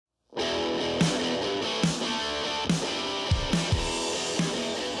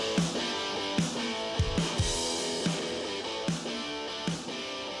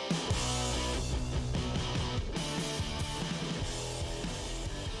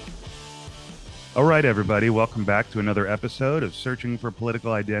All right, everybody, welcome back to another episode of Searching for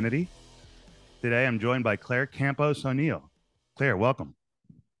Political Identity. Today I'm joined by Claire Campos-O'Neal. Claire, welcome.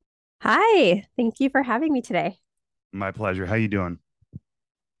 Hi, thank you for having me today. My pleasure. How you doing?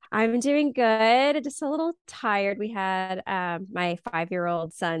 I'm doing good, just a little tired. We had my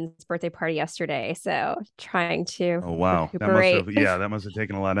 5-year-old son's birthday party yesterday, so trying to Oh, wow. recuperate. That must have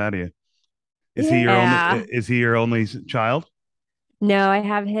taken a lot out of you. Yeah. Is he your only child? No, I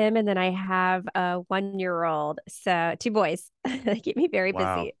have him and then I have a 1-year-old. So two boys. They keep me very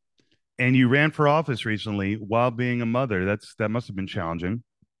Wow. busy. And you ran for office recently while being a mother. That must have been challenging.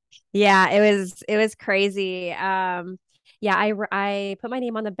 Yeah, it was crazy. Yeah, I put my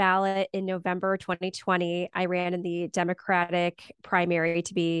name on the ballot in November 2020. I ran in the Democratic primary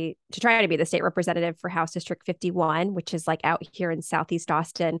to try to be the state representative for House District 51, which is like out here in Southeast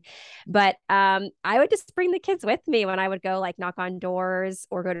Austin. But I would just bring the kids with me when I would go like knock on doors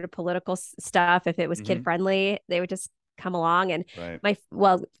or go to political stuff if it was kid Hmm. friendly. They would just come along and Right.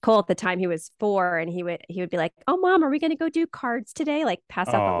 Cole at the time he was 4 and he would be like, "Oh mom, are we going to go do cards today?" Like pass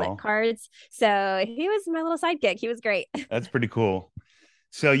out the lit Oh, cards. So he was my little sidekick. He was great. that's pretty cool.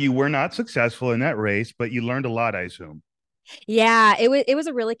 So you were not successful in that race, but you learned a lot, I assume. Yeah, it was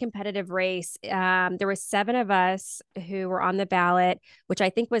a really competitive race. There were 7 of us who were on the ballot, which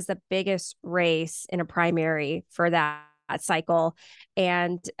I think was the biggest race in a primary for that cycle.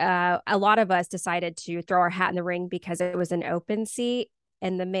 And a lot of us decided to throw our hat in the ring because it was an open seat.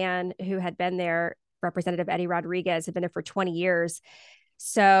 And the man who had been there, Representative Eddie Rodriguez, had been there for 20 years.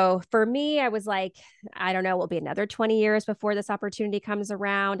 So for me, I was like, I don't know, will be another 20 years before this opportunity comes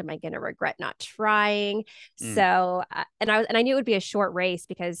around. Am I going to regret not trying? Mm. So, and I knew it would be a short race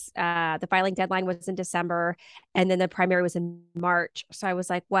because the filing deadline was in December, and then the primary was in March. So I was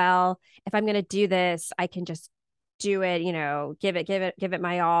like, well, if I'm going to do this, I can just do it. Give it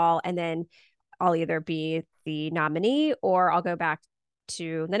my all, and then I'll either be the nominee or I'll go back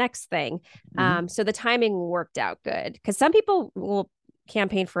to the next thing. Hmm. So the timing worked out good because some people will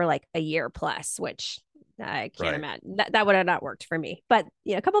campaign for like a year plus, which I can't Right. imagine that would have not worked for me. But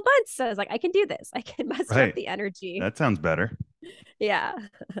a couple months, I was like, I can do this. I can muster up Right. the energy. That sounds better. Yeah.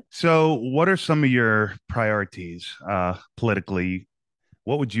 So, what are some of your priorities politically?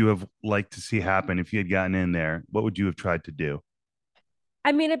 What would you have liked to see happen if you had gotten in there? What would you have tried to do?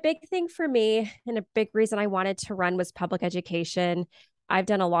 I mean, a big thing for me and a big reason I wanted to run was public education. I've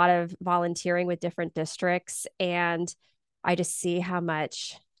done a lot of volunteering with different districts, and I just see how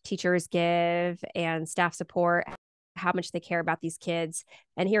much teachers give and staff support, how much they care about these kids.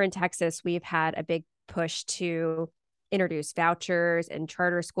 And here in Texas, we've had a big push to introduce vouchers and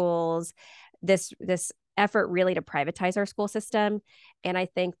charter schools. This effort really to privatize our school system, and I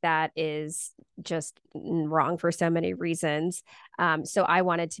think that is just wrong for so many reasons. So I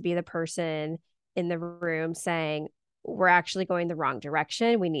wanted to be the person in the room saying, we're actually going the wrong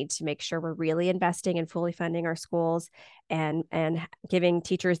direction. We need to make sure we're really investing and fully funding our schools and giving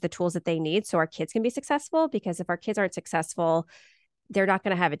teachers the tools that they need so our kids can be successful. Because if our kids aren't successful, they're not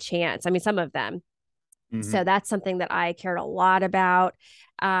going to have a chance. I mean, some of them. Hmm. So that's something that I cared a lot about.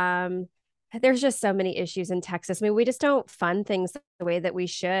 Um, there's just so many issues in Texas. I mean, we just don't fund things the way that we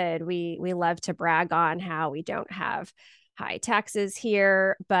should. We love to brag on how we don't have high taxes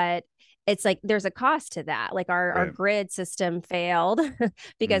here, but it's like there's a cost to that. Like our Right. grid system failed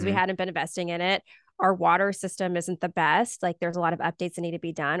because we Hmm. hadn't been investing in it. Our water system isn't the best. Like there's a lot of updates that need to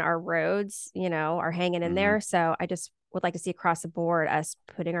be done. Our roads, are hanging in Hmm. there. So I just would like to see across the board us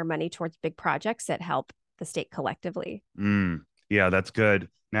putting our money towards big projects that help the state collectively. Mm. Yeah, that's good.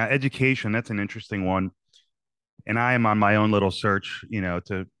 Now, education, that's an interesting one. And I am on my own little search,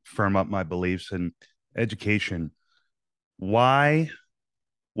 to firm up my beliefs in education. Why,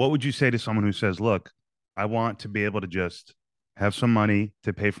 what would you say to someone who says, look, I want to be able to just have some money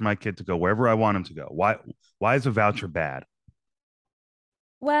to pay for my kid to go wherever I want him to go? Why is a voucher bad?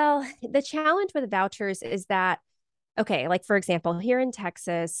 Well, the challenge with vouchers is that, okay, like for example, here in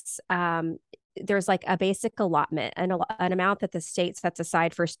Texas, there's like a basic allotment and an amount that the state sets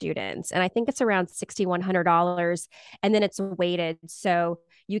aside for students. And I think it's around $6,100. And then it's weighted. So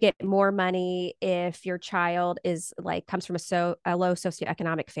you get more money if your child is like comes from a low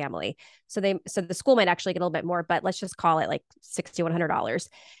socioeconomic family. So the school might actually get a little bit more, but let's just call it like $6,100.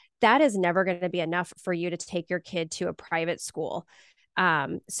 That is never going to be enough for you to take your kid to a private school.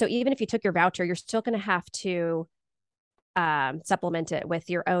 So even if you took your voucher, you're still going to have to supplement it with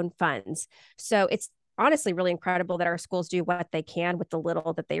your own funds. So it's honestly really incredible that our schools do what they can with the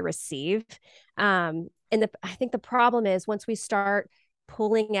little that they receive. And I think the problem is once we start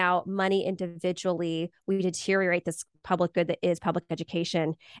pulling out money individually, we deteriorate this public good that is public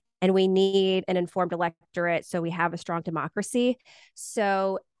education. and we need an informed electorate so we have a strong democracy.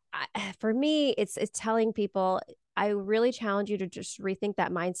 So for me, it's telling people, I really challenge you to just rethink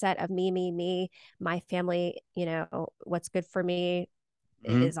that mindset of me, my family, what's good for me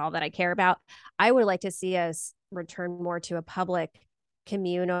Mhm. is all that I care about. I would like to see us return more to a public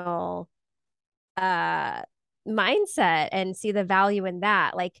communal uh mindset and see the value in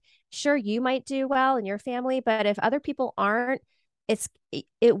that. Like, sure, you might do well in your family, but if other people aren't, it's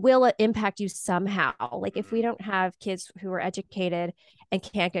it will impact you somehow. Like, if we Mhm. don't have kids who are educated and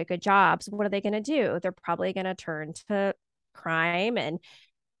can't get good jobs, what are they going to do? They're probably going to turn to crime. And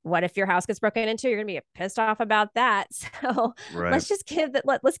what if your house gets broken into? You're going to be pissed off about that. So Right. let's just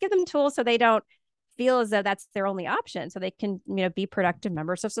let's give them tools so they don't feel as though that's their only option, so they can be productive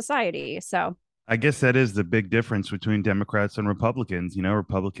members of society. So I guess that is the big difference between Democrats and Republicans.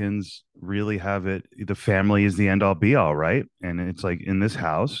 Republicans really have it, the family is the end all be all, right? And it's like in this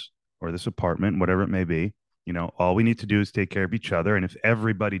house or this apartment, whatever it may be, all we need to do is take care of each other. And if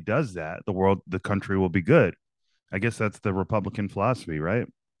everybody does that, the country will be good. I guess that's the Republican philosophy, right?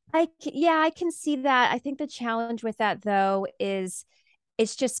 yeah, I can see that. I think the challenge with that, though, is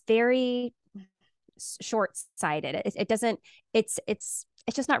it's just very short-sighted. It doesn't. It's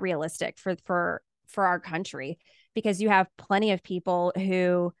just not realistic for our country, because you have plenty of people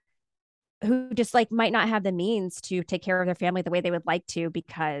who just like might not have the means to take care of their family the way they would like to,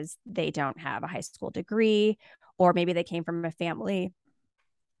 because they don't have a high school degree, or maybe they came from a family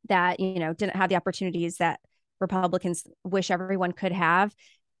that didn't have the opportunities that Republicans wish everyone could have.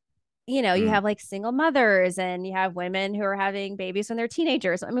 You Mm, have like single mothers, and you have women who are having babies when they're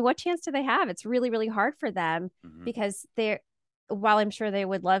teenagers. I mean, what chance do they have? It's really, really hard for them, mhm. because while I'm sure they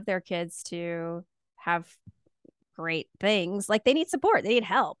would love their kids to have great things, like, they need support, they need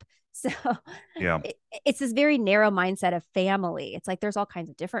help. So Yeah. it's this very narrow mindset of family. It's like there's all kinds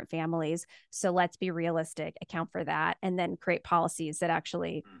of different families. So let's be realistic, account for that, and then create policies that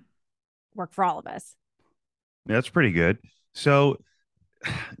actually work for all of us. That's pretty good. So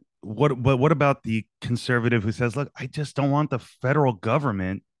what about the conservative who says, look, I just don't want the federal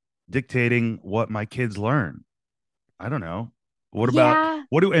government dictating what my kids learn? I don't know. What about Yeah,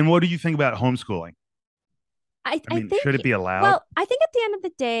 what do you think about homeschooling? I I mean, think, should it be allowed? well, I think at the end of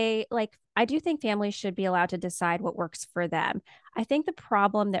the day, like, I do think families should be allowed to decide what works for them. I think the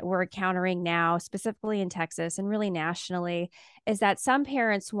problem that we're encountering now, specifically in Texas and really nationally, is that some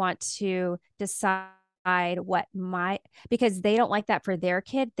parents want to decide what might, because they don't like that for their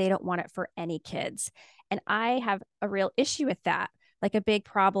kid, they don't want it for any kids. And I have a real issue with that. Like, a big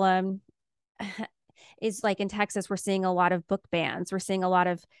problem is, like, in Texas, we're seeing a lot of book bans. We're seeing a lot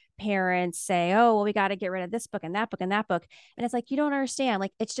of parents say, "Oh, well, we got to get rid of this book and that book and that book." And it's like, you don't understand.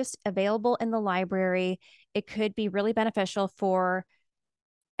 Like, it's just available in the library. It could be really beneficial for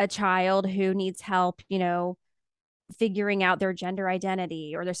a child who needs help, figuring out their gender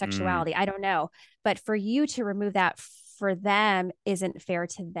identity or their Mm, sexuality. I don't know. But for you to remove that for them isn't fair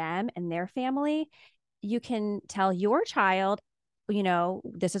to them and their family. You can tell your child,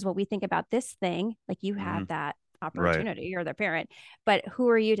 this is what we think about this thing. Like, you mm-hmm. have that Right. opportunity, you're the parent. But who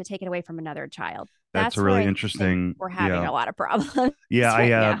are you to take it away from another child? That's a That's where really I think interesting. we're having Yeah. a lot of problems Yeah. I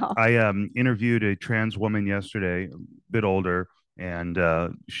right uh, now. I interviewed a trans woman yesterday, a bit older, and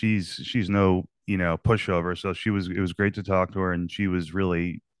she's no pushover. So it was great to talk to her, and she was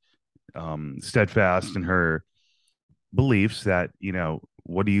really steadfast in her beliefs that,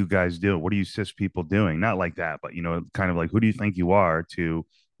 what do you guys do? What are you cis people doing? Not like that, but, kind of like, who do you think you are to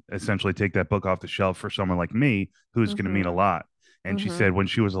essentially take that book off the shelf for someone like me who's going to mean a Mm-hmm. lot? And she Mm-hmm. said when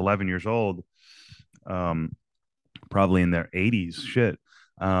she was 11 years old, um, probably in their 80s, shit,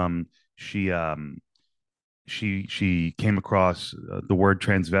 um, she, um, she came across the word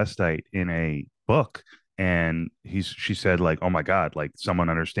transvestite in a book, and she said, like, oh my god, like someone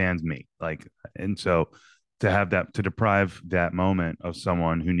understands me, like. And so to deprive that moment of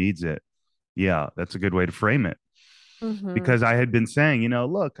someone who needs it, yeah, that's a good way to frame it. Mm-hmm. Because I had been saying,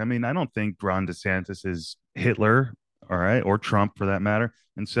 look, I mean, I don't think Ron DeSantis is Hitler, all right, or Trump for that matter.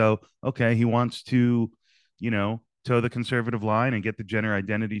 And so, okay, he wants to, toe the conservative line and get the gender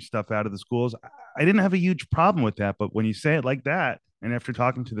identity stuff out of the schools. I didn't have a huge problem with that, but when you say it like that, and after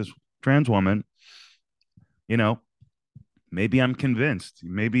talking to this trans woman, you know, maybe I'm convinced.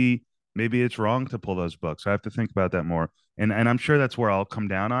 Maybe it's wrong to pull those books. I have to think about that more. And I'm sure that's where I'll come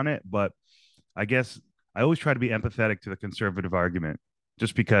down on it, but I guess I always try to be empathetic to the conservative argument,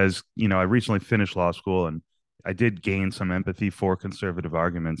 just because, I recently finished law school and I did gain some empathy for conservative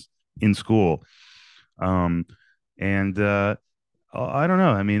arguments in school. Um, and I don't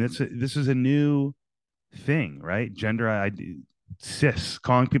know. I mean, this is a new thing, right? Gender ID. cis,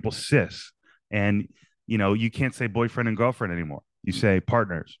 calling people cis, and you can't say boyfriend and girlfriend anymore. You say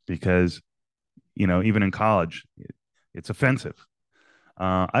partners because even in college, it's offensive.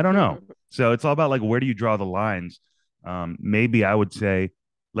 I don't know. Mhm. So it's all about like where do you draw the lines? Maybe I would say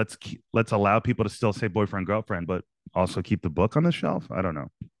let's allow people to still say boyfriend girlfriend, but also keep the book on the shelf. I don't know.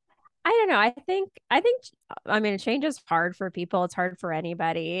 I don't know. I think I mean change is hard for people. It's hard for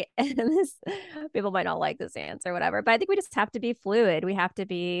anybody. And this people might not like this answer, whatever. But I think we just have to be fluid. We have to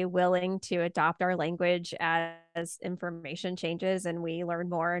be willing to adopt our language as information changes and we learn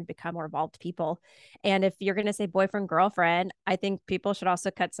more and become more evolved people. And if you're gonna say boyfriend, girlfriend, I think people should also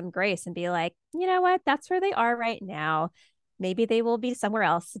cut some grace and be like, you know what, that's where they are right now. Maybe they will be somewhere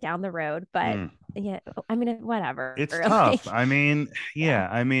else down the road, but Mm. yeah, I mean, whatever. It's Like, tough. I mean, yeah. yeah,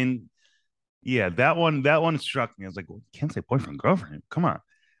 I mean, yeah, that one struck me. I was like, well, you can't say boyfriend, girlfriend. Come on.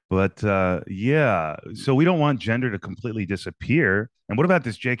 But yeah, so we don't want gender to completely disappear. And what about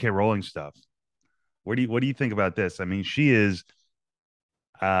this J.K. Rowling stuff? What do you think about this? I mean, she is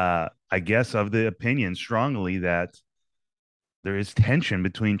I guess of the opinion strongly that there is tension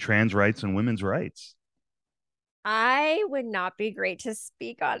between trans rights and women's rights. I would not be great to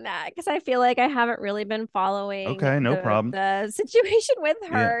speak on that because I feel like I haven't really been following Okay, no the problem. the situation with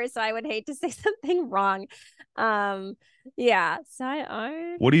Yeah. her, so I would hate to say something wrong. Um, yeah. So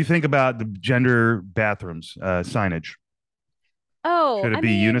I What do you think about the gender bathrooms signage? oh, Should it I be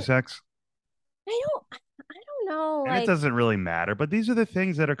mean, unisex? I don't know. And it Like, doesn't really matter, but these are the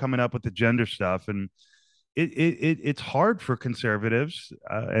things that are coming up with the gender stuff, and it's hard for conservatives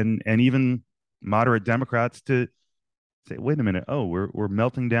and even moderate Democrats to say, wait a minute, oh, we're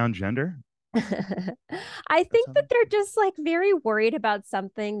melting down gender. I That's think how that they they're just like very worried about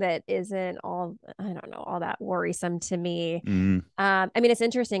something that isn't all, I don't know, all that worrisome to me. mm, I mean, it's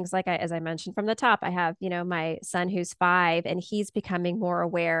interesting because, as I mentioned from the top, I have, my son who's 5, and he's becoming more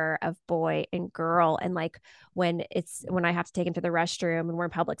aware of boy and girl. And like when I have to take him to the restroom and we're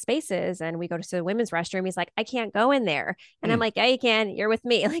in public spaces and we go to the women's restroom, he's like, I can't go in there. And I'm mm, like, yeah, you can. You're with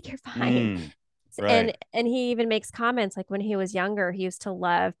me. Like, you're fine. mm, right, And he even makes comments like when he was younger, he used to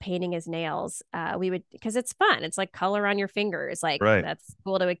love painting his nails. We would because it's fun. It's like color on your fingers. Like right, that's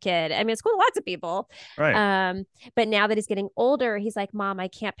cool to a kid. I mean, it's cool to lots of people. right. Um, but now that he's getting older, he's like, Mom, I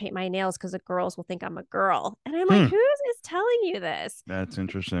can't paint my nails because the girls will think I'm a girl. And I'm like, Hmm, who is telling you this? that's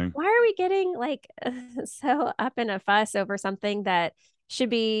interesting. Why are we getting like so up in a fuss over something that should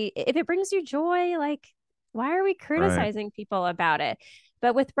be, if it brings you joy, like why are we Right. criticizing people about it?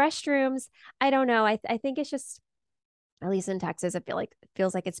 But with restrooms, I don't know. I think it's just, at least in Texas, I feel like it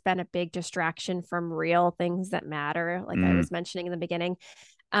feels like it's been a big distraction from real things that matter, like I Mm, was mentioning in the beginning.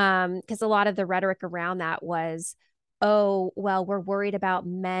 Because a lot of the rhetoric around that was, oh, well, we're worried about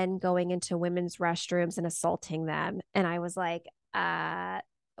men going into women's restrooms and assaulting them. And I was like, uh,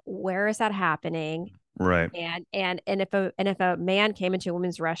 where is that happening? right, And if a man came into a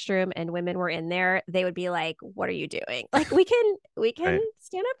women's restroom and women were in there, they would be like, "What are you doing?" Like we can right,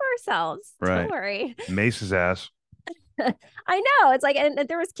 stand up for ourselves. Don't right. worry. Mace his ass. I know. It's like, and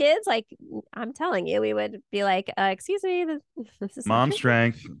there was kids. Like I'm telling you, we would be like, "Excuse me, this is not Mom your place."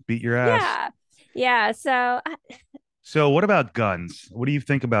 strength, beat your ass. Yeah, yeah. So So what about guns? What do you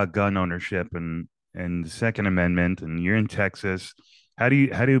think about gun ownership and the Second Amendment? And you're in Texas. How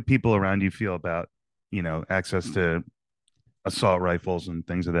do people around you feel about, access to assault rifles and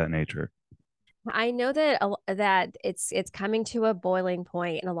things of that nature? I know that it's coming to a boiling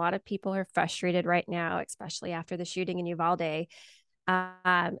point, and a lot of people are frustrated right now, especially after the shooting in Uvalde.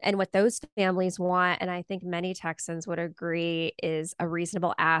 And what those families want, and I think many Texans would agree, is a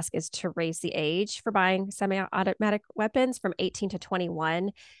reasonable ask is to raise the age for buying semi-automatic weapons from 18 to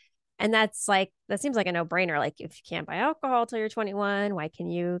 21. And that seems like a no-brainer. Like if you can't buy alcohol till you're 21, why can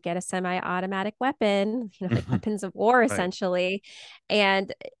you get a semi-automatic weapon? Like weapons of war Right. essentially.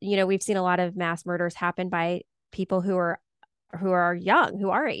 And we've seen a lot of mass murders happen by people who are young, who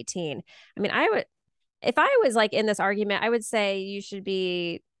are 18. I mean, I would if I was like in this argument, I would say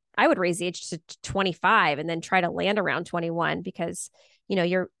I would raise the age to 25 and then try to land around 21 because,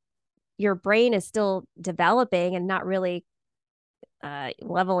 your brain is still developing and not really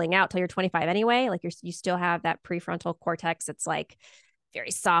leveling out till you're 25 anyway. Like you still have that prefrontal cortex. It's like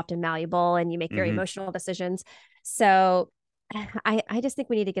very soft and malleable and you make very Hmm. emotional decisions. So I just think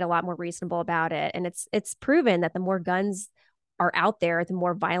we need to get a lot more reasonable about it. And it's proven that the more guns are out there, the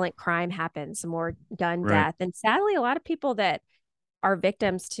more violent crime happens, the more gun Right. death. And sadly, a lot of people that are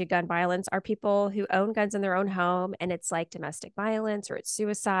victims to gun violence are people who own guns in their own home and it's like domestic violence or it's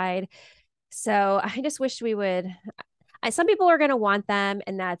suicide. So I just wish we would some people are going to want them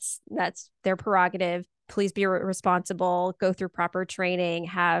and that's their prerogative, please be responsible, go through proper training,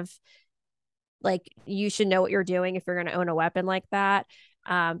 have like you should know what you're doing if you're going to own a weapon like that.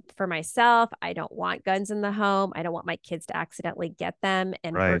 For myself, I don't want guns in the home. I don't want my kids to accidentally get them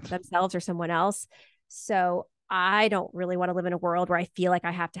and hurt Right. themselves or someone else. So I don't really want to live in a world where I feel like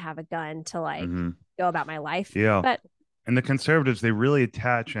I have to have a gun to like Hmm. go about my life. Yeah. But And the conservatives, they really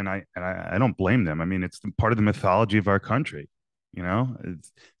attach, and I don't blame them. I mean, it's part of the mythology of our country.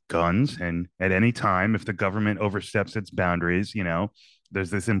 It's guns, and at any time, if the government oversteps its boundaries, there's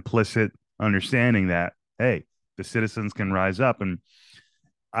this implicit understanding that, hey, the citizens can rise up. And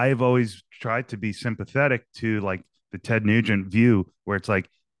I've always tried to be sympathetic to like the Ted Nugent view, where it's like,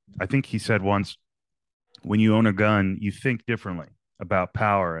 I think he said once, when you own a gun, you think differently about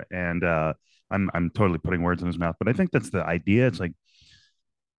power. And I'm totally putting words in his mouth, but I think that's the idea. It's like,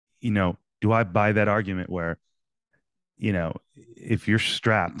 do I buy that argument where, if you're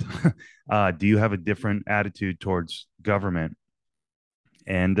strapped, do you have a different attitude towards government?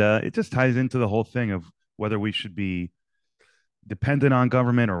 And it just ties into the whole thing of whether we should be dependent on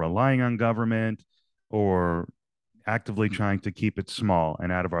government or relying on government or actively trying to keep it small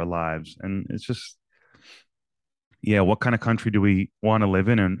and out of our lives. And it's just, yeah, what kind of country do we want to live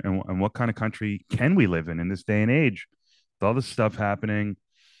in, and what kind of country can we live in this day and age with all this stuff happening?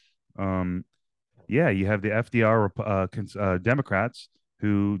 Um, yeah, you have the FDR Democrats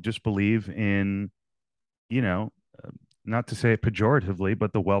who just believe in, you know, uh, not to say it pejoratively,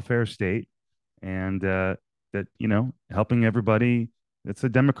 but the welfare state, and that, helping everybody. It's a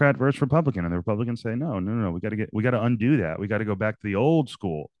Democrat versus Republican, and the Republicans say no, no, no. We got to undo that. We got to go back to the old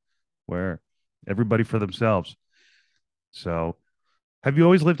school where everybody for themselves. So, have you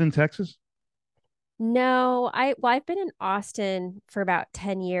always lived in Texas? no, I've been in Austin for about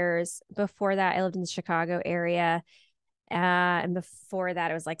 10 years. Before that, I lived in the Chicago area. And before that,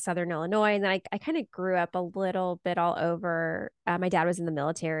 it was like Southern Illinois. And then I kind of grew up a little bit all over. My dad was in the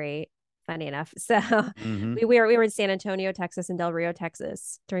military, funny enough. So Mm-hmm. we were in San Antonio, Texas, and Del Rio,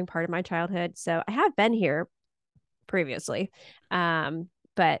 Texas during part of my childhood. So I have been here previously,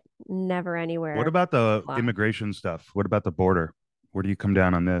 but never What anywhere about the long. immigration stuff? What about the border? Where do you come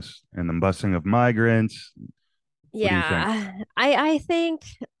down on this? And the busing of migrants? What do you think? Yeah, I think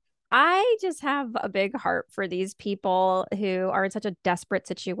I just have a big heart for these people who are in such a desperate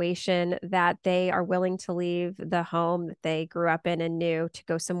situation that they are willing to leave the home that they grew up in and knew to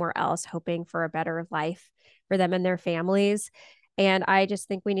go somewhere else, hoping for a better life for them and their families. And I just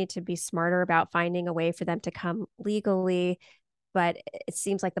think we need to be smarter about finding a way for them to come legally. But it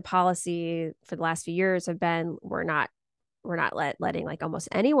seems like the policy for the last few years have been we're not letting like almost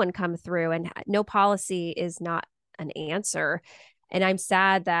anyone come through, and no policy is not an answer. And I'm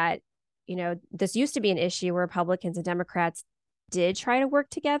sad that, this used to be an issue where Republicans and Democrats did try to work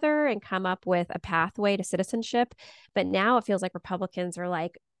together and come up with a pathway to citizenship. But now it feels like Republicans are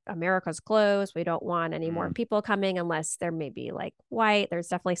like, America's closed. We don't want any more Mm, people coming unless they're maybe like white. There's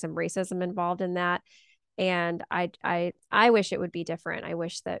definitely some racism involved in that. And I wish it would be different. I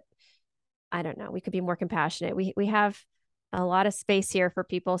wish that, I don't know, we could be more compassionate. We have a lot of space here for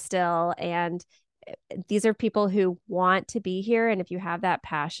people still, and these are people who want to be here, and if you have that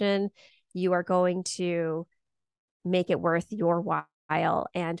passion, you are going to make it worth your while,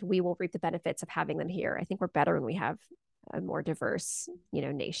 and we will reap the benefits of having them here. I think we're better when we have a more diverse,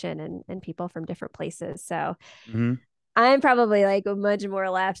 nation and people from different places. So mm-hmm. I'm probably like much more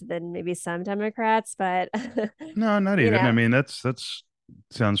left than maybe some Democrats, but No, not you even. I know, mean, that's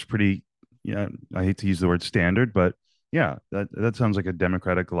sounds pretty. Yeah, I hate to use the word standard, but yeah, that sounds like a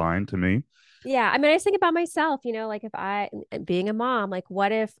Democratic line to me. yeah, I mean, I just think about myself, like if I, being a mom, like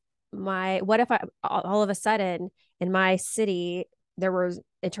what if I, all of a sudden in my city,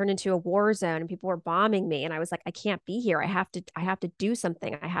 it turned into a war zone and people were bombing me. And I was like, I can't be here. I have to do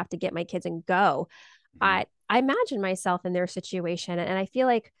something. I have to get my kids and go. Mhm. I imagine myself in their situation. And I feel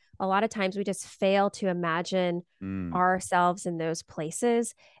like a lot of times we just fail to imagine Mm, ourselves in those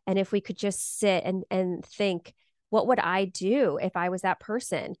places. And if we could just sit and think, what would I do if I was that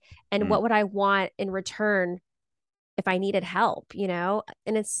person? And mm, what would I want in return if I needed help, And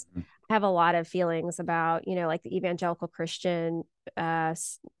mm, I have a lot of feelings about, like the evangelical Christian, uh,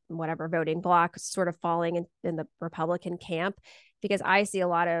 whatever voting bloc sort of falling in the Republican camp, because I see a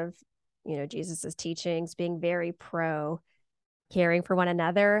lot of, Jesus's teachings being very pro caring for one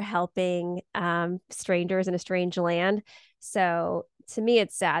another, helping strangers in a strange land. So to me,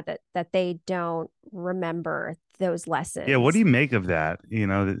 it's sad that they don't remember those yeah, what do lessons. you make of that?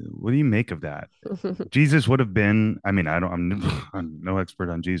 What do you make of that? Jesus would have been, I mean, I'm no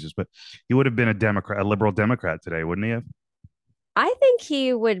expert on Jesus, but he would have been a Democrat, a liberal Democrat today, wouldn't he have? I think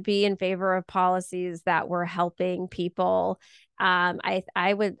he would be in favor of policies that were helping people. I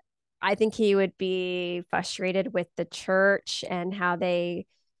think he would be frustrated with the church and how they,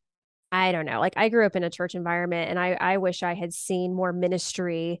 I don't know. Like I grew up in a church environment and I wish I had seen more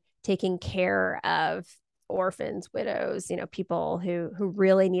ministry taking care of orphans, widows, people who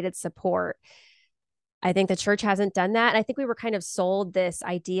really needed support. I think the church hasn't done that. And I think we were kind of sold this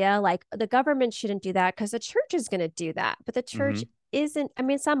idea like the government shouldn't do that because the church is going to do that. But the church Hmm. isn't, I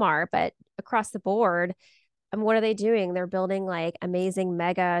mean, some are, but across the board, what are they doing? They're building like amazing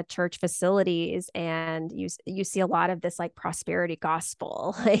mega church facilities, and you see a lot of this like prosperity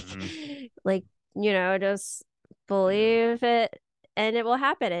gospel, Hmm. like just Yeah. believe it and it will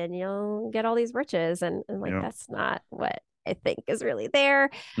happen, and you'll get all these riches, and like Yeah. that's not what I think is really there.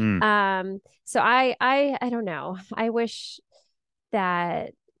 Mm. So I don't know. I wish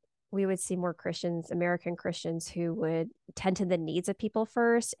that we would see more Christians, American Christians, who would tend to the needs of people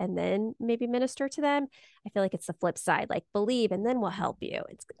first and then maybe minister to them. I feel like it's the flip side, like believe and then we'll help you.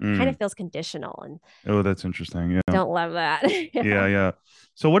 It kind of Mm. feels conditional and Oh, that's interesting. Yeah. don't love that. Yeah. Yeah. Yeah.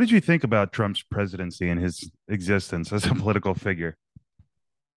 So, what did you think about Trump's presidency and his existence as a political figure?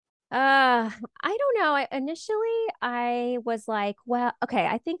 I don't know. I was like, well, okay,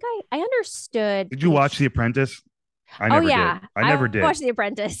 I think I understood Did you the watch The Apprentice? I oh never did. yeah, I never I did. watched The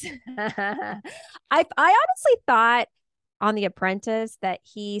Apprentice. I honestly thought on The Apprentice that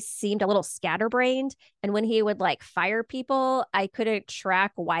he seemed a little scatterbrained, and when he would like fire people, I couldn't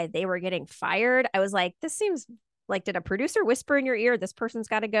track why they were getting fired. I was like, this seems like, did a producer whisper in your ear this person's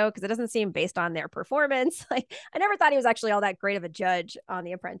got to go, because it doesn't seem based on their performance. Like I never thought he was actually all that great of a judge on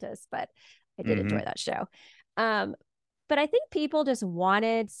The Apprentice, but I did enjoy Hmm. that show. Um, but I think people just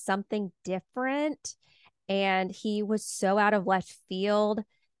wanted something different, and he was so out of left field.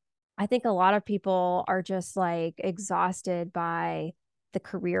 I think a lot of people are just like exhausted by the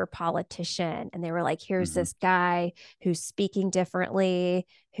career politician, and they were like, here's Hmm. this guy who's speaking differently,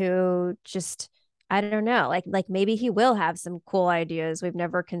 who just, I don't know, like maybe he will have some cool ideas we've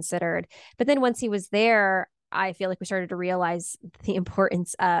never considered. But then once he was there, I feel like we started to realize the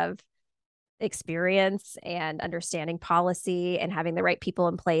importance of experience and understanding policy and having the right people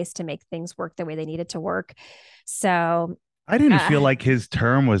in place to make things work the way they needed to work. So, I didn't feel uh, like his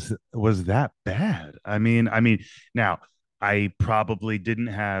term was that bad. I mean, now I probably didn't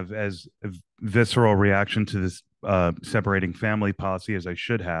have as visceral reaction to this separating family policy as I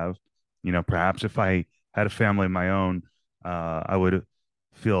should have. Perhaps if I had a family of my own, I would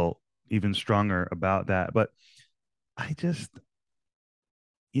feel even stronger about that. But I just,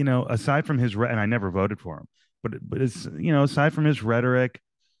 aside from and I never voted for him, but it's aside from his rhetoric,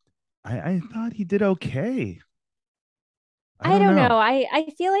 I thought he did okay. I I don't don't know. know.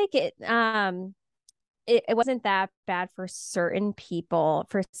 I feel like it wasn't that bad for certain people.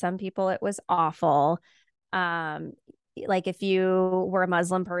 For some people it was awful. Um like if you were a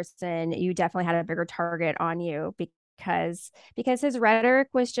Muslim person, you definitely had a bigger target on you because his rhetoric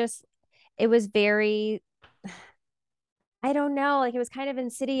was just, it was very, I don't know, like it was kind of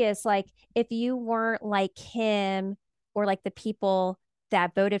insidious. Like if you weren't like him or like the people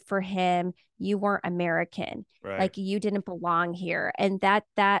that voted for him, you weren't American. Right. Like you didn't belong here. And that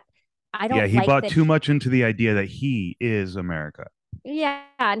I Yeah, don't he like bought that too much into the idea that he is America. yeah,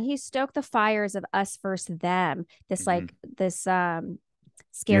 and he stoked the fires of us versus them. This Hmm. like this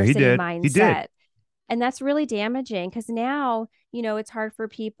Yeah, he scarcity did. He did. mindset. And that's really damaging because now, it's hard for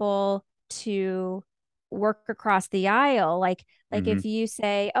people to work across the aisle. Like Hmm. if you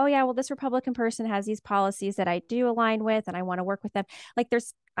say, "Oh yeah, well this Republican person has these policies that I do align with and I want to work with them." Like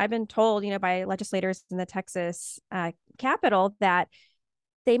I've been told, by legislators in the Texas Capitol that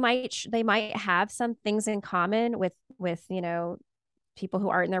they might have some things in common with people who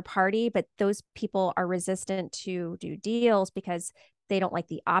aren't in their party, but those people are resistant to do deals because they don't like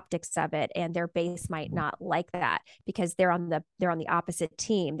the optics of it, and their base might not like that because they're on the opposite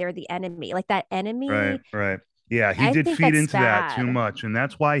team. They're the enemy. Like that Right, enemy, right. Yeah, he I did think feed that's into that too bad. much, and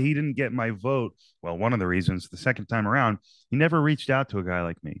that's why he didn't get my vote. Well, one of the reasons the second time around, he never reached out to a guy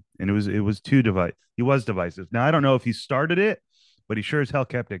like me, and it was too divisive. He was divisive. Now I don't know if he started it, but he sure as hell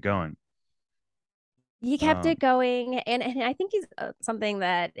kept it going. He kept Um, it going, and I think he's something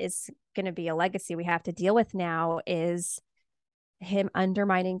that is going to be a legacy we have to deal with now is him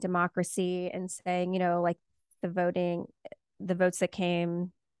undermining democracy and saying, like the voting, the votes that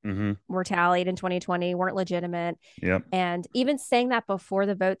came hmm. were tallied in 2020 weren't legitimate. Yep. And even saying that before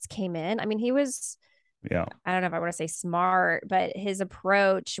the votes came in, I mean, he was, Yeah. I don't know if I want to say smart, but his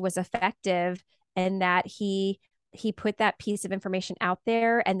approach was effective, and that he he put that piece of information out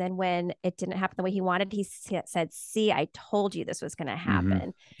there, and then when it didn't happen the way he wanted, he said, see, I told you this was going to Mm-hmm.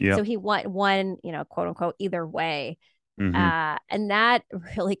 happen. So Yep. he won, quote unquote, either way. Mm-hmm. And that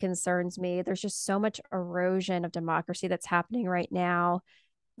really concerns me. There's just so much erosion of democracy that's happening right now,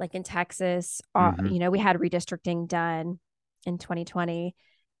 like in Texas. Mm-hmm. We had redistricting done in 2020.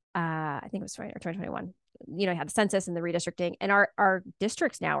 I think it was 20 or 2021. You had the census and the redistricting, and our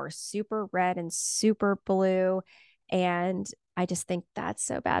districts now are super red and super blue. And I just think that's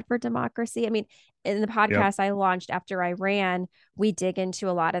so bad for democracy. I mean, in the Yep. podcast I launched after I ran, we dig into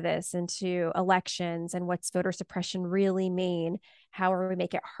a lot of this, into elections and what's voter suppression really mean, how are we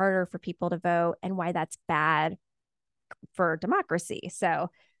make it harder for people to vote, and why that's bad for democracy. So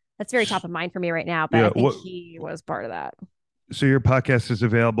that's very top of mind for me right now. But Yeah. I think What? he was part of that. So your podcast is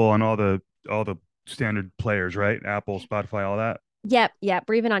available on all the standard players, right? Apple, Spotify, all that. Yep, yep.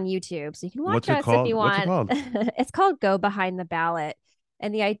 We're even on YouTube. So you can watch What's it us if called? you What's it want. called? It's called Go Behind the Ballot.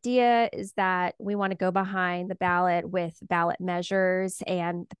 And the idea is that we want to go behind the ballot with ballot measures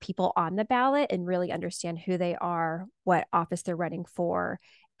and the people on the ballot and really understand who they are, what office they're running for,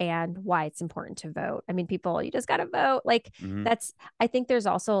 and why it's important to vote. I mean, people, you just got to vote. Like, Mm-hmm. I think there's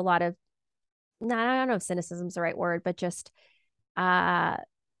also a lot of, no, I don't know if cynicism is the right word, but just uh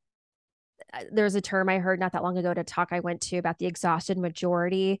there's a term I heard not that long ago at a talk I went to about the exhausted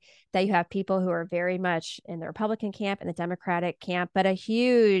majority, that you have people who are very much in the Republican camp and the Democratic camp, but a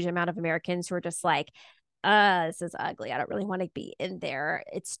huge amount of Americans who are just like, this is ugly. I don't really want to be in there.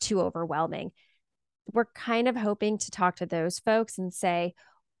 It's too overwhelming. We're kind of hoping to talk to those folks and say,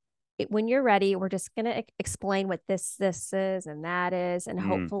 when you're ready, we're just going to explain what this is and that is, and Mm.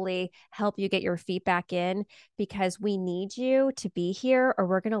 hopefully help you get your feet back in, because we need you to be here or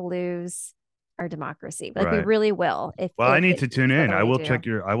we're going to lose our democracy. Like we Right. really will Well, I if need it to tune keeps going in. the way I we will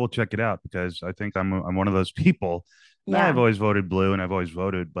do. check it out because I think I'm one of those people. I've Yeah. always voted blue and I've always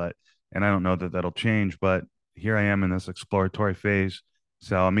voted, but and I don't know that that'll change. But here I am in this exploratory phase,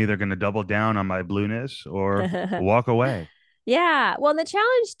 so I'm either going to double down on my blueness or walk away. Yeah. Well, and the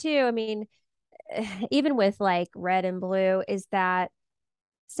challenge too, I mean, even with like red and blue, is that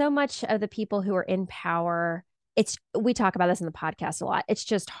so much of the people who are in power, we talk about this in the podcast a lot. It's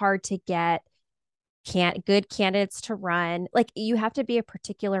just hard to get good candidates to run. Like you have to be a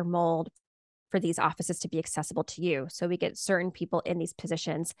particular mold for these offices to be accessible to you. So we get certain people in these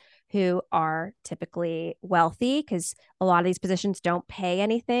positions who are typically wealthy, because a lot of these positions don't pay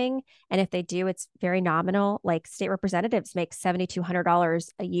anything. And if they do, it's very nominal. Like state representatives make $7,200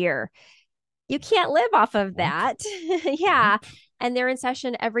 a year. You can't live off of What? that. Yeah. What? And they're in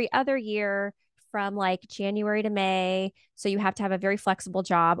session every other year from like January to May. So you have to have a very flexible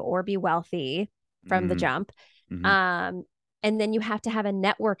job or be wealthy from the Mm, jump. mm-hmm. Um, and then you have to have a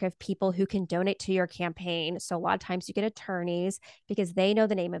network of people who can donate to your campaign. So a lot of times you get attorneys because they know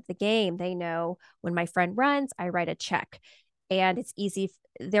the name of the game. They know when my friend runs, I write a check. And it's easy.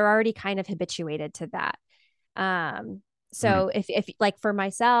 They're already kind of habituated to that. Um, Mm. so if like for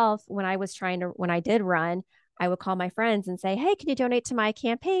myself, when I did run, I would call my friends and say, "Hey, can you donate to my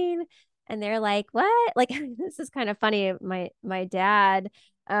campaign?" And they're like, "What?" Like this is kind of funny. My dad,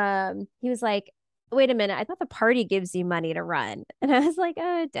 he was like, "Wait a minute, I thought the party gives you money to run." And I was like,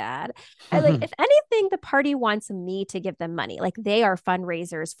 "Oh, dad." I like, if anything, the party wants me to give them money. Like they are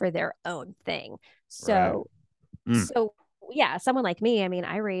fundraisers for their own thing. Right. So Mm. so yeah, someone like me, I mean,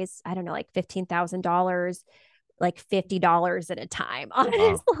 I raise, I don't know, like $15,000, like $50 at a time, Wow.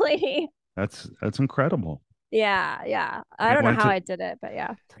 honestly. That's incredible. Yeah, yeah. I And don't know when it's how a, I did it, but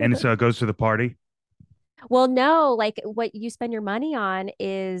yeah. and so it goes to the party. Well, no, like what you spend your money on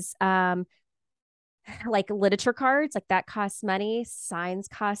is like literature cards, like that costs money, signs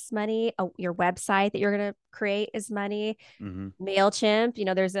costs money, your website that you're going to create is money. Mm-hmm.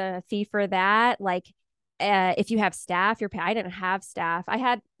 MailChimp, there's a fee for that. Like if you have staff, I didn't have staff. I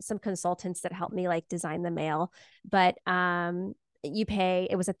had some consultants that helped me like design the mail, but you pay,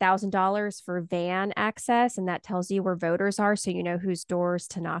 it was $1,000 for van access, and that tells you where voters are, so you know whose doors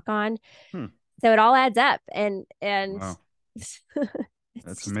to knock on. Hmm. So it all adds up, and Wow. it's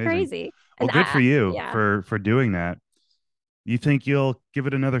That's just amazing. crazy. Well, And good for you yeah, for doing that. You think you'll give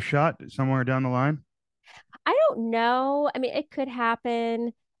it another shot somewhere down the line? I don't know. I mean, it could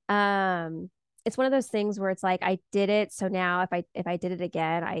happen. Um, it's one of those things where it's like I did it, so now if I did it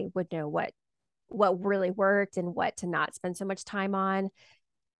again, I would know what really worked and what to not spend so much time on.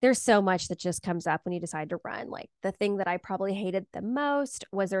 there's so much that just comes up when you decide to run. Like the thing that I probably hated the most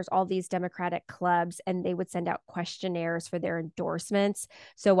was there's all these Democratic clubs and they would send out questionnaires for their endorsements.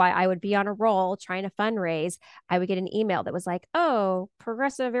 So while I would be on a roll trying to fundraise, I would get an email that was like, oh,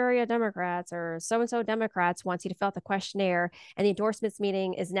 progressive area Democrats or so-and-so Democrats wants you to fill out the questionnaire and the endorsements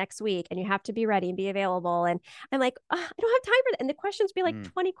meeting is next week and you have to be ready and be available. And I'm like, oh, I don't have time for that. And the questions be like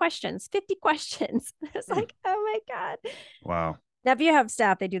Mm. 20 questions, 50 questions. It's Mm. like, oh my God. Wow. Now, if you have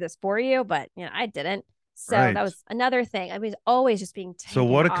staff, they do this for you, but I didn't. So that Right. was another thing. I was always just being So taken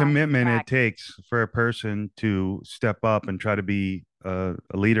what a off commitment it track. takes for a person to step up and try to be a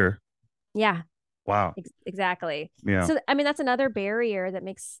leader. Yeah, Wow. exactly. Yeah. So, I mean, that's another barrier that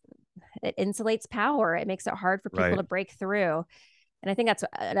makes it insulates power. It makes it hard for people Right. to break through. And I think that's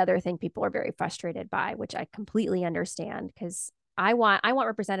another thing people are very frustrated by, which I completely understand because I want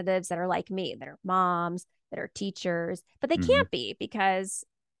representatives that are like me, that are moms, that are teachers, but they Hmm. can't be because,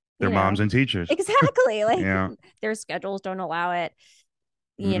 They're you moms know, and teachers. exactly like Yeah. their schedules don't allow it.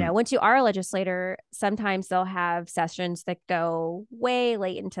 Hmm. Once you are a legislator, sometimes they'll have sessions that go way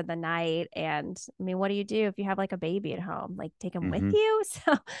late into the night. And I mean, what do you do if you have like a baby at home? Like take them with Hmm. you?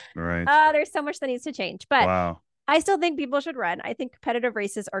 So Right. there's so much that needs to change. But Wow. I still think people should run. I think competitive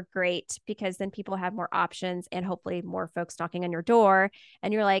races are great because then people have more options and hopefully more folks knocking on your door.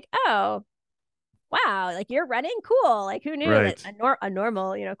 And you're like, oh, wow, like you're running? Cool. Like who knew that Right. a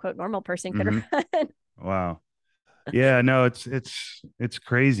normal, quote, normal person could Hmm. run? Wow. Yeah, no, it's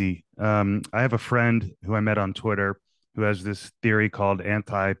crazy. I have a friend who I met on Twitter who has this theory called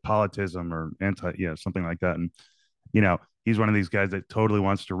anti-politism or yeah, something like that. And he's one of these guys that totally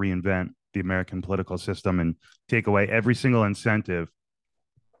wants to reinvent the American political system and take away every single incentive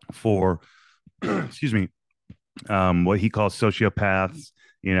for, excuse me, what he calls sociopaths.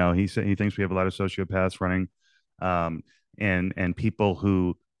 He thinks we have a lot of sociopaths running, um, and people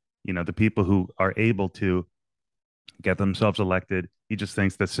who, the people who are able to get themselves elected. He just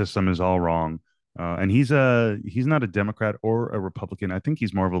thinks the system is all wrong. And he's not a Democrat or a Republican. I think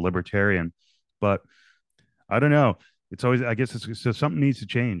he's more of a libertarian. But I don't know. It's always, I guess so something needs to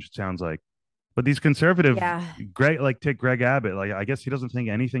change, it sounds like. But these conservative, Yeah. take Greg Abbott. Like, I guess he doesn't think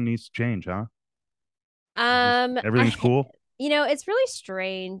anything needs to change, huh? Just Um, everything's I, cool. it's really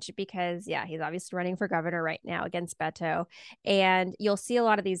strange because yeah, he's obviously running for governor right now against Beto, and you'll see a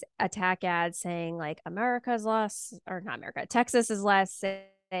lot of these attack ads saying like America's less, or not America, Texas is less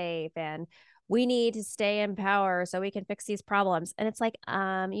safe, and we need to stay in power so we can fix these problems. And it's like,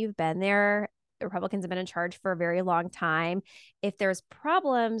 you've been there. The Republicans have been in charge for a very long time. If there's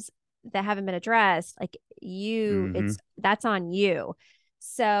problems that haven't been addressed, like Hmm. that's on you.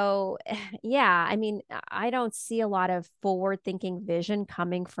 So, yeah, I mean, I don't see a lot of forward thinking vision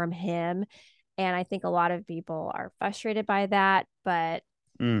coming from him. And I think a lot of people are frustrated by that. But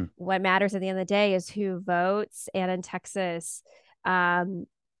Mm, what matters at the end of the day is who votes. And in Texas, um,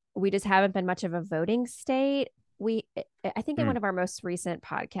 we just haven't been much of a voting state. I think in mm, one of our most recent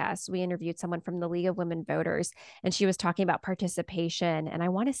podcasts, we interviewed someone from the League of Women Voters, and she was talking about participation. And I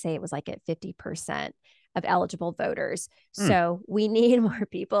want to say it was like at 50% of eligible voters. mm. So we need more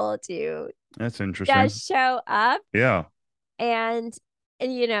people to That's interesting. just show up Yeah. and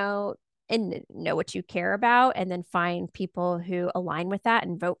and and know what you care about and then find people who align with that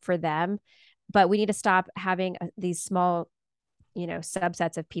and vote for them. But we need to stop having these small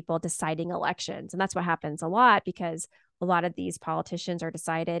subsets of people deciding elections, and that's what happens a lot because a lot of these politicians are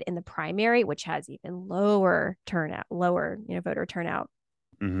decided in the primary, which has even lower turnout, lower voter turnout,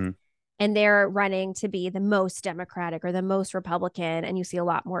 Hmm. and they're running to be the most Democratic or the most Republican, and you see a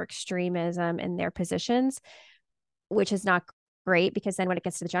lot more extremism in their positions, which is not great because then when it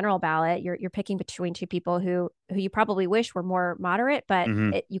gets to the general ballot, you're picking between two people who you probably wish were more moderate, but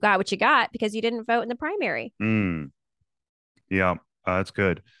Hmm. you got what you got because you didn't vote in the primary. Mm. Yeah. That's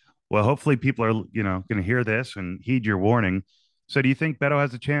good. Well, hopefully people are, going to hear this and heed your warning. So do you think Beto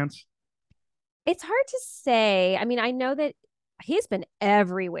has a chance? It's hard to say. I mean, I know that he's been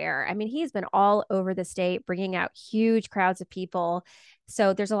everywhere. I mean, he's been all over the state, bringing out huge crowds of people.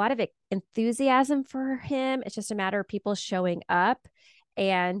 So there's a lot of enthusiasm for him. It's just a matter of people showing up.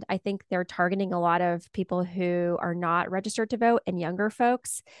 And I think they're targeting a lot of people who are not registered to vote and younger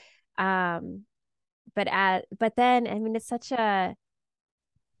folks. Um, but then, I mean, it's such a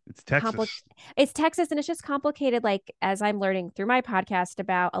It's complicated. Texas. It's Texas, and it's just complicated. Like as I'm learning through my podcast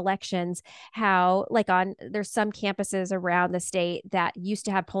about elections, how like on there's some campuses around the state that used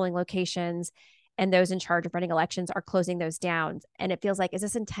to have polling locations, and those in charge of running elections are closing those down. And it feels like, is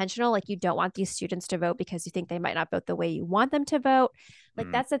this intentional? Like you don't want these students to vote because you think they might not vote the way you want them to vote. Like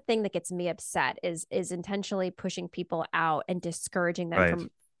Mm, that's the thing that gets me upset is intentionally pushing people out and discouraging them right. from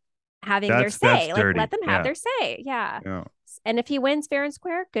having their That's say. Like, dirty. let them have Yeah. their say. Yeah. Yeah. And if he wins fair and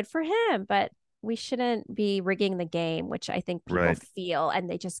square, good for him. But we shouldn't be rigging the game, which I think people Right. feel and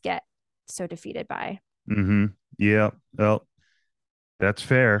they just get so defeated by. Mm-hmm. Yeah. Well, that's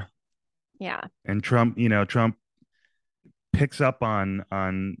fair. Yeah. And Trump, Trump picks up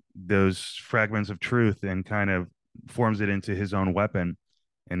on those fragments of truth and kind of forms it into his own weapon.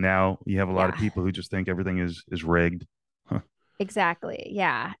 And now you have a lot of Yeah. people who just think everything is rigged. Huh. Exactly.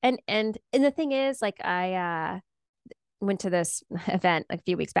 Yeah. And the thing is, like, I went to this event like a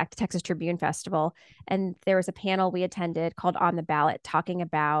few weeks back, to Texas Tribune Festival, and there was a panel we attended called On the Ballot, talking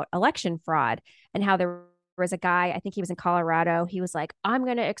about election fraud and how there was a guy, I think he was in Colorado. He was like, I'm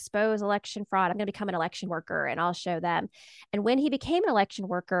going to expose election fraud. I'm going to become an election worker and I'll show them. And when he became an election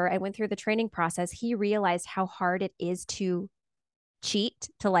worker and went through the training process, he realized how hard it is to cheat,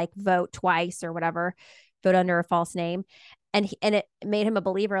 to like vote twice or whatever, vote under a false name. And it made him a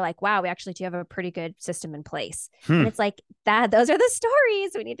believer, like, wow, we actually do have a pretty good system in place. Hmm. And it's like that, those are the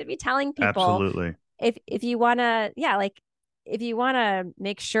stories we need to be telling people. Absolutely. If you want to, yeah, like, if you want to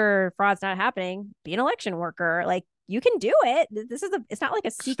make sure fraud's not happening, be an election worker. Like, you can do it. It's not like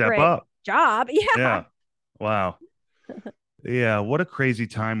a Step secret up. job. Yeah. Yeah. Wow. Yeah. What a crazy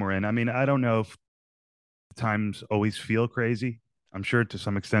time we're in. I mean, I don't know if times always feel crazy. I'm sure to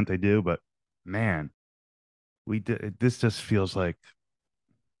some extent they do, but man, this just feels like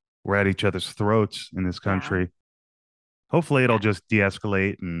we're at each other's throats in this Yeah. country. Hopefully it'll Yeah. just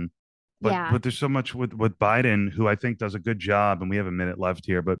de-escalate, and Yeah. but there's so much with Biden, who I think does a good job, and we have a minute left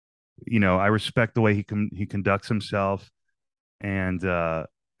here, but I respect the way he conducts himself, and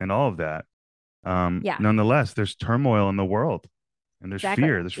all of that. Yeah. Nonetheless, there's turmoil in the world, and there's Exactly.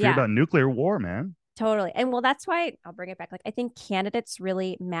 fear. There's fear Yeah. about nuclear war, man. Totally. And well, that's why I'll bring it back. Like, I think candidates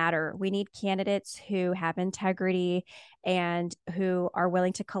really matter. We need candidates who have integrity and who are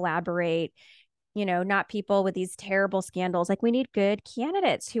willing to collaborate, not people with these terrible scandals. Like, we need good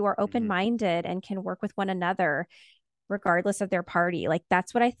candidates who are Mhm. open-minded and can work with one another regardless of their party. Like,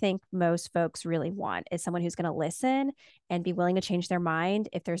 that's what I think most folks really want, is someone who's going to listen and be willing to change their mind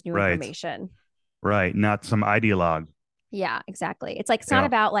if there's new Right. information. Right. Not some ideologue. Yeah, exactly. It's like, it's not Yeah.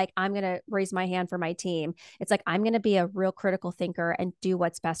 about like, I'm going to raise my hand for my team. It's like, I'm going to be a real critical thinker and do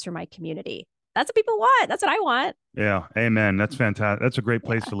what's best for my community. That's what people want. That's what I want. Yeah. Amen. That's fantastic. That's a great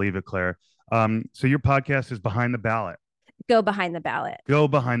place Yeah. to leave it, Claire. So your podcast is Behind the Ballot. Go behind the ballot. Go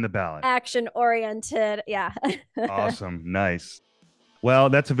behind the ballot. Action oriented. Yeah. Awesome. Nice. Well,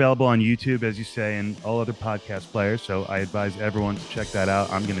 that's available on YouTube, as you say, and all other podcast players. So I advise everyone to check that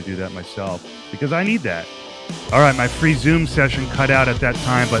out. I'm going to do that myself because I need that. All right. My free Zoom session cut out at that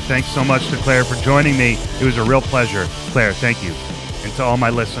time, but thanks so much to Claire for joining me. It was a real pleasure. Claire, thank you. And to all my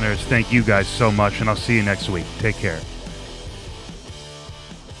listeners, thank you guys so much. And I'll see you next week. Take care.